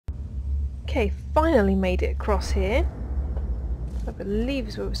Okay, finally made it across here. I believe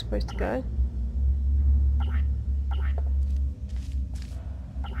is where we're supposed to go.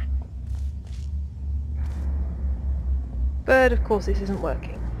 But of course this isn't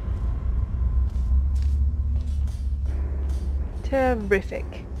working.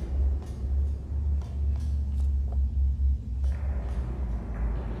 Terrific.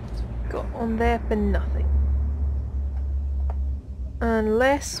 So we got on there for nothing.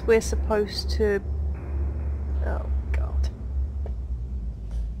 Unless we're supposed to... Oh god.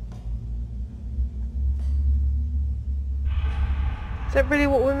 Is that really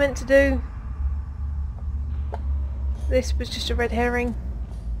what we're meant to do? This was just a red herring?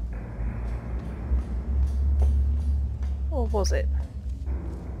 Or was it?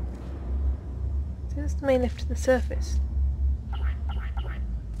 So that's the main lift to the surface.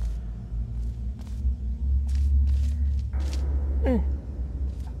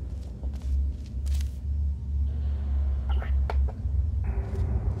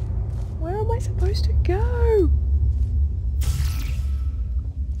 Where am I supposed to go?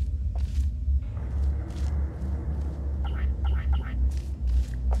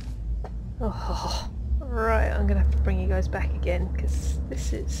 Oh, right, I'm gonna have to bring you guys back again because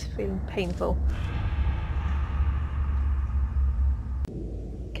this is feeling painful.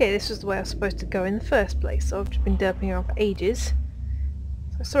 Okay, this was the way I was supposed to go in the first place, so I've just been derping around for ages.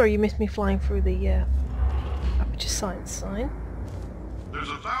 So sorry you missed me flying through the Aperture Science sign. There's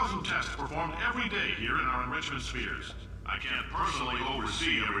 1,000 tests performed every day here in our enrichment spheres. I can't personally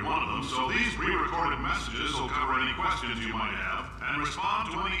oversee every one of them, so these pre-recorded messages will cover any questions you might have and respond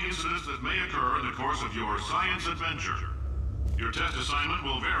to any incidents that may occur in the course of your science adventure. Your test assignment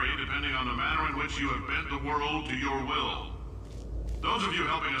will vary depending on the manner in which you have bent the world to your will. Those of you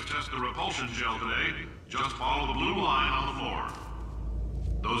helping us test the repulsion gel today, just follow the blue line on the floor.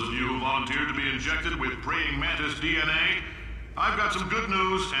 Those of you who volunteered to be injected with praying mantis DNA, I've got some good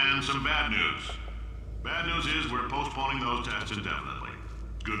news and some bad news. Bad news is we're postponing those tests indefinitely.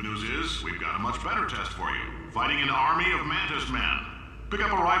 Good news is we've got a much better test for you. Fighting an army of mantis men. Pick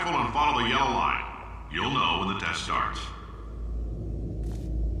up a rifle and follow the yellow line. You'll know when the test starts.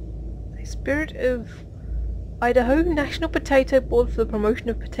 The Spirit of Idaho National Potato Board for the Promotion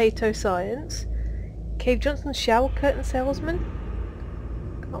of Potato Science. Cave Johnson Shower Curtain Salesman.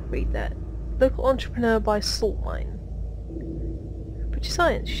 Can't read that. Local entrepreneur by salt mine. Aperture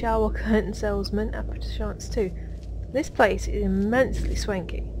Science Shower Curtain Salesman. Aperture Science 2. This place is immensely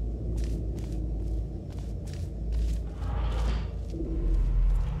swanky.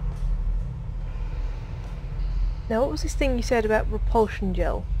 Now what was this thing you said about repulsion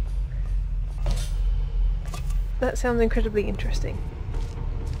gel? That sounds incredibly interesting.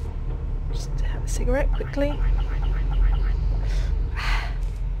 Just have a cigarette quickly.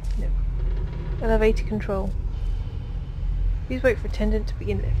 No. Elevator control. Please wait for attendant to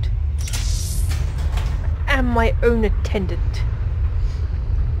begin lift. I am my own attendant.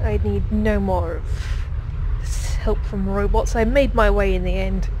 I need no more of this help from robots. I made my way in the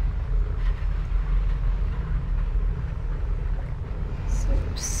end. So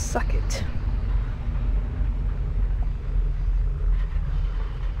suck it.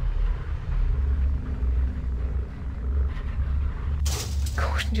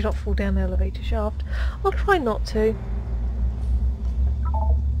 Caution, do not fall down the elevator shaft. I'll try not to.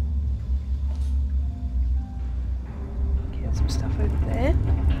 Get some stuff over there.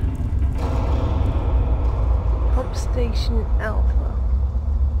 Pump station Alpha.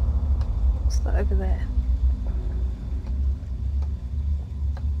 What's that over there?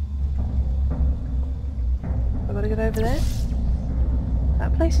 I've got to get over there.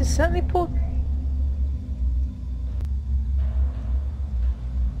 That place is certainly poor.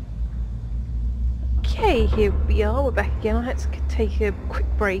 Okay, here we are, we're back again. I had to take a quick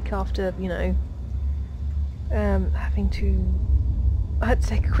break after, you know, I had to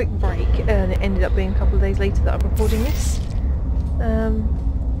take a quick break, and it ended up being a couple of days later that I'm recording this.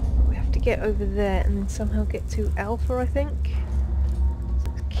 We have to get over there and then somehow get to Alpha, I think.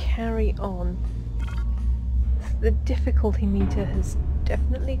 So let's carry on. The difficulty meter has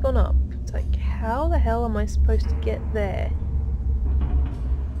definitely gone up. It's like, how the hell am I supposed to get there?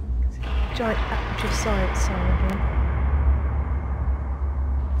 Giant aperture science sign here.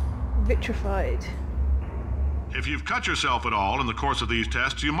 Vitrified. If you've cut yourself at all in the course of these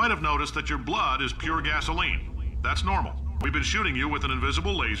tests, you might have noticed that your blood is pure gasoline. That's normal. We've been shooting you with an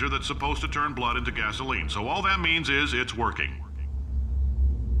invisible laser that's supposed to turn blood into gasoline, so all that means is it's working.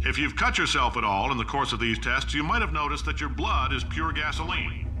 If you've cut yourself at all in the course of these tests, you might have noticed that your blood is pure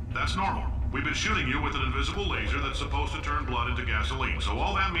gasoline. That's normal. We've been shooting you with an invisible laser that's supposed to turn blood into gasoline, so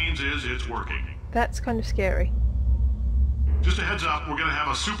all that means is it's working. That's kind of scary. Just a heads up, we're gonna have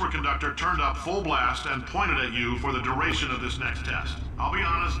a superconductor turned up full blast and pointed at you for the duration of this next test. I'll be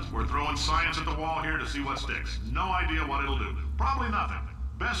honest, we're throwing science at the wall here to see what sticks. No idea what it'll do. Probably nothing.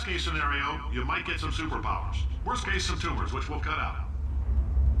 Best case scenario, you might get some superpowers. Worst case, some tumors, which we'll cut out.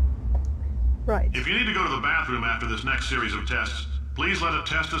 Right. If you need to go to the bathroom after this next series of tests, please let a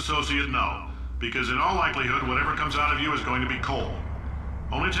test associate know, because in all likelihood, whatever comes out of you is going to be coal.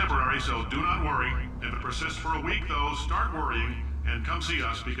 Only temporary, so do not worry. If it persists for a week, though, start worrying and come see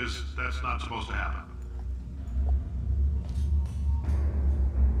us, because that's not supposed to happen.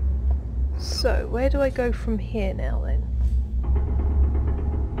 So, where do I go from here now, then?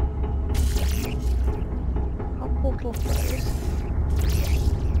 Our portal closed.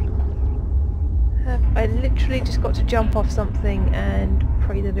 Have I literally just got to jump off something and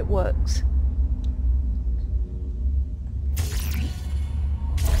pray that it works?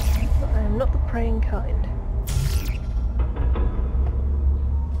 I am not the praying kind.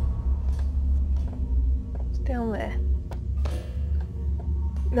 What's down there?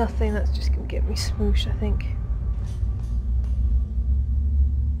 Nothing, that's just gonna get me smooshed, I think.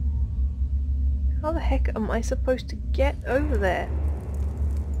 How the heck am I supposed to get over there?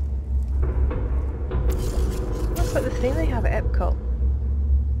 Looks like the thing they have at Epcot.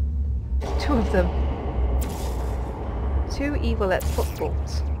 Two of them. Two Evilette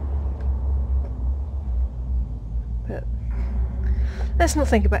footballs. But let's not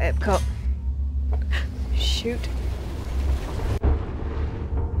think about Epcot. Shoot.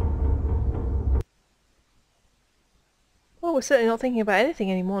 Well, we're certainly not thinking about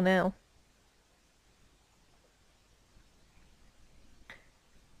anything anymore now.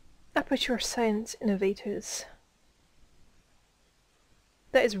 Aperture Science Innovators.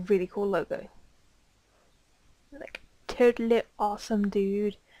 That is a really cool logo. Like, totally awesome,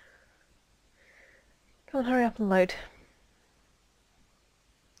 dude. Come on, hurry up and load.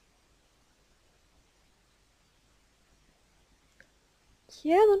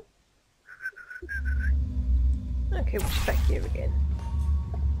 Yeah, then. Okay, we're just back here again.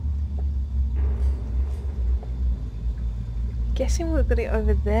 Guessing we've got it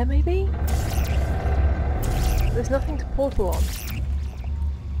over there, maybe? There's nothing to portal on.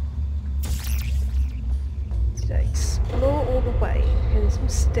 So explore all the way. Okay, there's some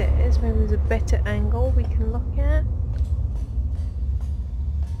stairs. Maybe there's a better angle we can look at.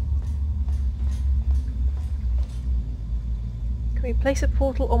 Can we place a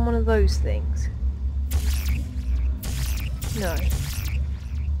portal on one of those things? No.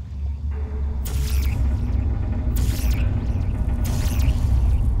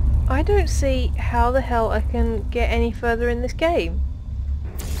 I don't see how the hell I can get any further in this game.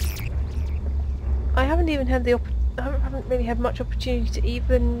 I haven't even had the I haven't really had much opportunity to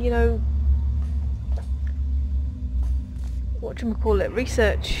even, you know, whatchamacallit,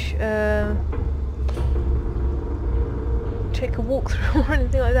 research, check a walkthrough or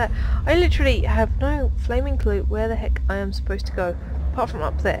anything like that. I literally have no flaming clue where the heck I am supposed to go, apart from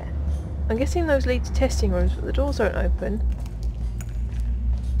up there. I'm guessing those lead to testing rooms, but the doors aren't open.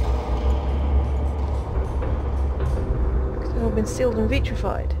 Because they've all been sealed and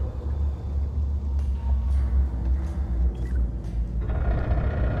vitrified.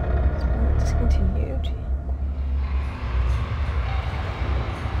 Discontinued.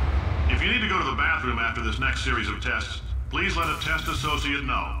 If you need to go to the bathroom after this next series of tests, please let a test associate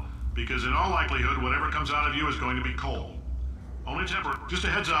know, because in all likelihood, whatever comes out of you is going to be coal. Only temporary. Just a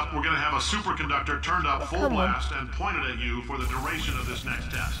heads up, we're going to have a superconductor turned up full blast and pointed at you for the duration of this next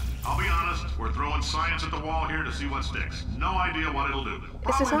test. I'll be honest, we're throwing science at the wall here to see what sticks. No idea what it'll do.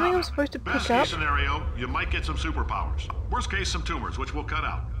 Is there something I'm supposed to pick up? Best case scenario, you might get some superpowers. Worst case, some tumors, which we'll cut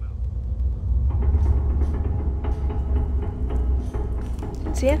out.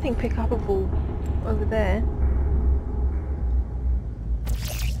 Didn't see anything pick upable over there.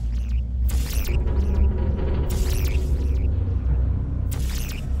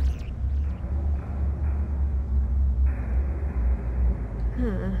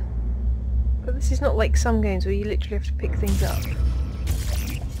 But this is not like some games where you literally have to pick things up.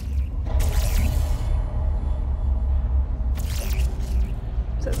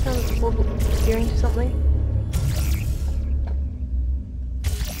 Does that sound like a portal steering to something?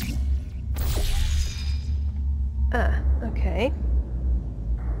 Ah, okay.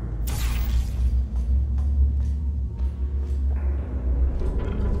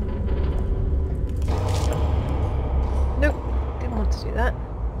 Nope, didn't want to do that.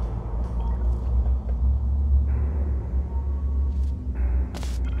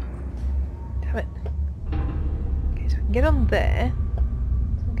 Get on there.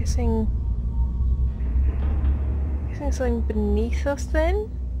 I'm guessing something beneath us then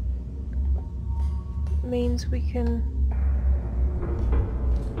means we can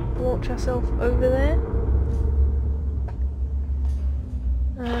launch ourselves over there.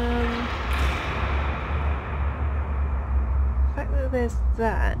 The fact that there's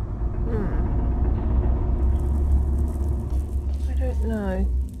that, I don't know.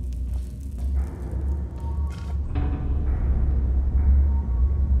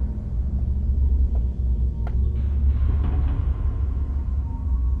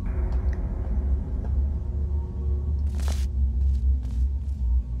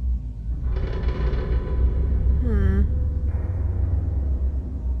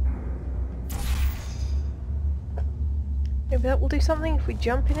 Maybe that will do something if we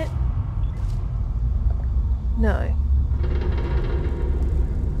jump in it? No.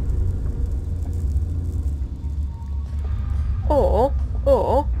 Or,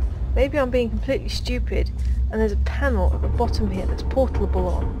 maybe I'm being completely stupid and there's a panel at the bottom here that's portalable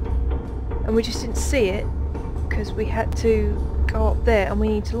on. And we just didn't see it because we had to go up there and we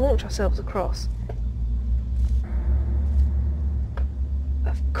need to launch ourselves across.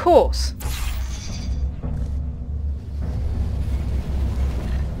 Of course!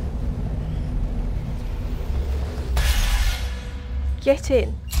 Get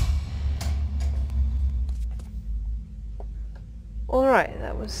in! Alright,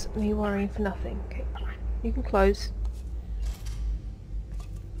 that was me worrying for nothing. Okay, you can close.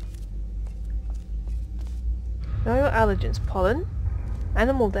 Know your allergens: pollen,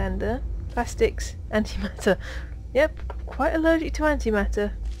 animal dander, plastics, antimatter. Yep, quite allergic to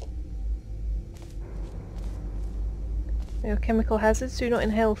antimatter. Your chemical hazards: do not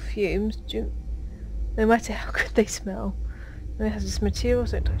inhale fumes, no matter how good they smell. No hazardous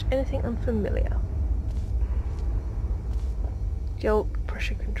materials, don't touch anything unfamiliar. Gel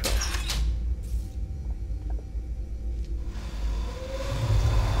pressure control.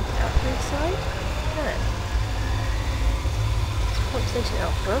 Out to the side? Can. Pump station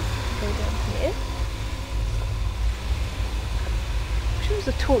alpha. Go down here. I wish there was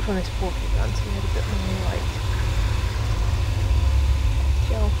a torch on this portal gun so we had a bit more light.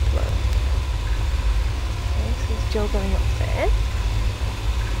 Gel flow. Okay, so there's gel going up there.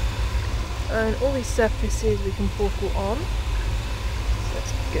 And all these surfaces we can portal on. So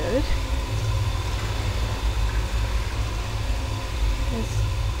that's good. There's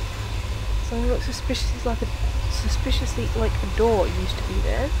something that looks suspiciously like a door used to be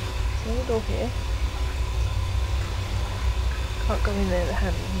there. There's another door here. Can't go in there, the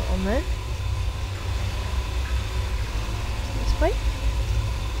handle's not on there. This way.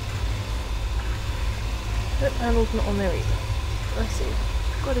 That handle's not on there either. I see.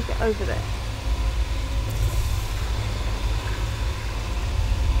 I've got to get over there.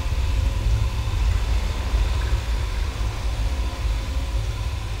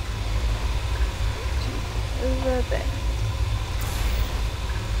 Over there.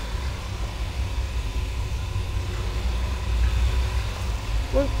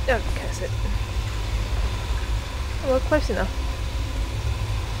 Well, don't curse it. Oh, well, close enough.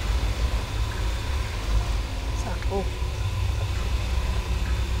 Subtle.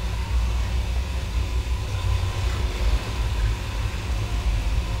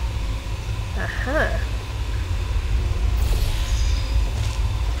 Aha.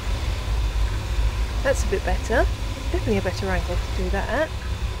 That's a bit better. Definitely a better angle to do that at.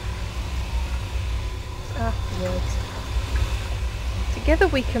 Afterwards. Together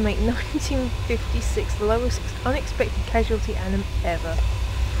we can make 1956 the lowest unexpected casualty anim ever.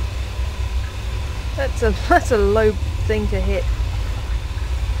 That's a low thing to hit.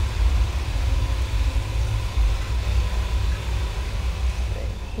 So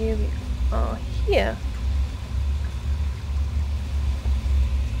here we are here.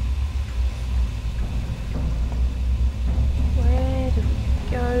 Where do we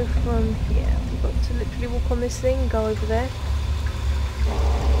go from here? We've got to literally walk on this thing and go over there.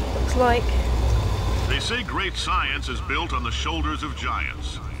 Looks like... They say great science is built on the shoulders of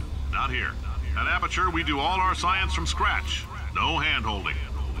giants. Not here. At Aperture, we do all our science from scratch. No hand-holding.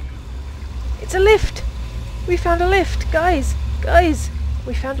 It's a lift! We found a lift! Guys! Guys!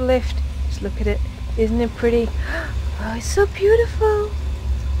 We found a lift. Just look at it. Isn't it pretty? Oh, it's so beautiful!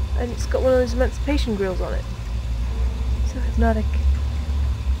 And it's got one of those emancipation grills on it. So hypnotic.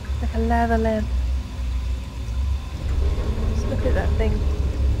 Like a lava lamp. Just look at that thing.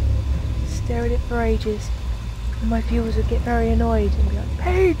 Stare at it for ages. And my viewers would get very annoyed and be like,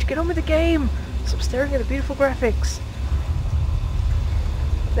 Paige, get on with the game! Stop staring at the beautiful graphics.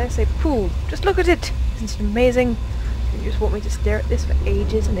 They say, Pooh, just look at it! Isn't it amazing? You just want me to stare at this for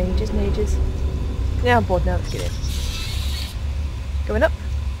ages and ages and ages. Yeah, I'm bored now, let's get in. Going up?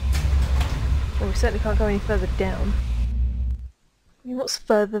 Well, we certainly can't go any further down. I mean, what's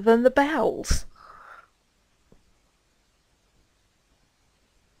further than the bowels?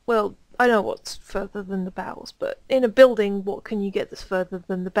 Well, I know what's further than the bowels, but in a building, what can you get that's further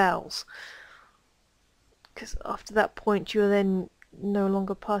than the bowels? Because after that point, you're then no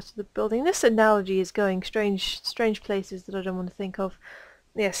longer part of the building. This analogy is going strange places that I don't want to think of.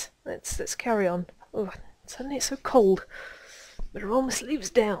 Yes, let's carry on. Oh, suddenly it's so cold. Better roll my sleeves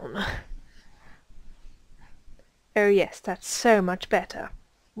down. Oh yes, that's so much better.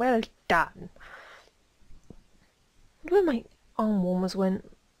 Well done. I wonder where my arm warmers went.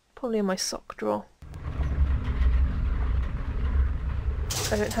 Probably in my sock drawer.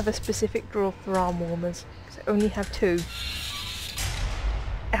 I don't have a specific drawer for arm warmers, because I only have 2.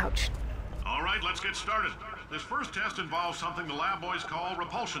 Ouch. Alright, let's get started. This first test involves something the lab boys call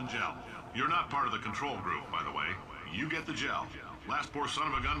repulsion gel. You're not part of the control group, by the way. You get the gel. Last poor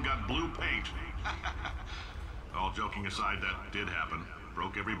son of a gun got blue paint. All joking aside, that did happen.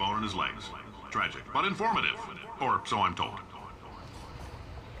 Broke every bone in his legs. Tragic, but informative. Or so I'm told.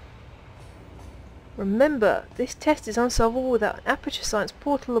 Remember, this test is unsolvable without an Aperture Science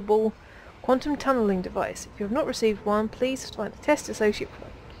portable quantum tunneling device. If you have not received one, please find the test associate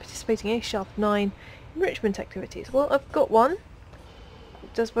participating in Shaft 9 enrichment activities. Well, I've got one.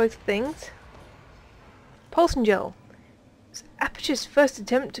 It does both things. Repulsion gel. It's Aperture's first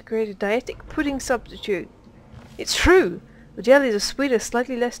attempt to create a dietic pudding substitute. It's true! The gel is a sweeter,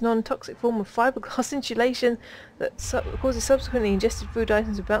 slightly less non-toxic form of fiberglass insulation that causes subsequently ingested food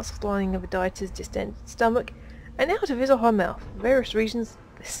items to bounce off the lining of a dieter's distended stomach and out of his or her mouth. For various reasons,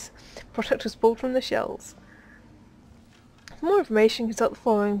 this product was pulled from the shells. For more information, consult the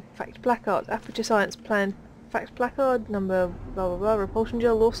following fact placard. Aperture Science Plan Fact Placard, number blah blah blah, repulsion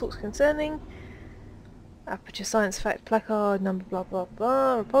gel, all sorts concerning. Aperture Science Fact Placard, number blah blah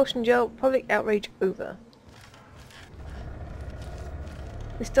blah, repulsion gel, public outrage over.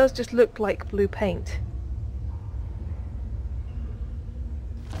 This does just look like blue paint.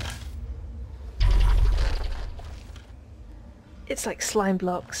 It's like slime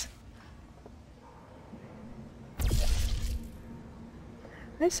blocks.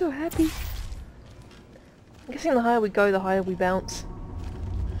 I'm so happy. I'm guessing the higher we go, the higher we bounce.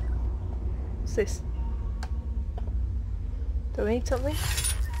 What's this? Do I need something?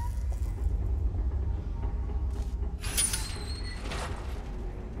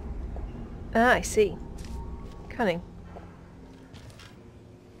 Ah, I see. Cunning.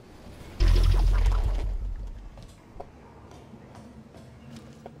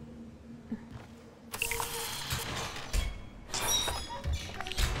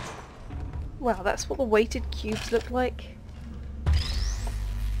 Wow, that's what the weighted cubes look like.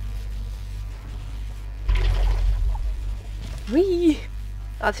 Whee!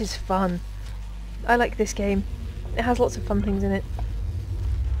 That is fun. I like this game. It has lots of fun things in it.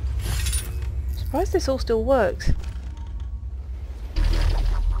 Surprised this all still works.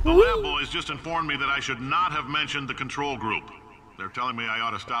 The lab boys just informed me that I should not have mentioned the control group. They're telling me I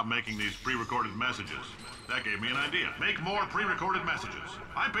ought to stop making these pre-recorded messages. That gave me an idea. Make more pre-recorded messages.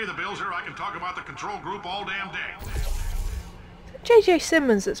 I pay the bills here, I can talk about the control group all damn day. J.J.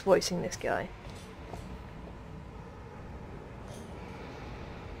 Simmons that's voicing this guy.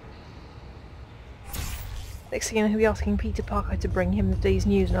 Next thing you know, he'll be asking Peter Parker to bring him the day's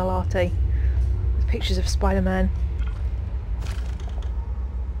news and a latte. With pictures of Spider-Man.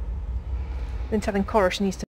 Then telling Cora she needs to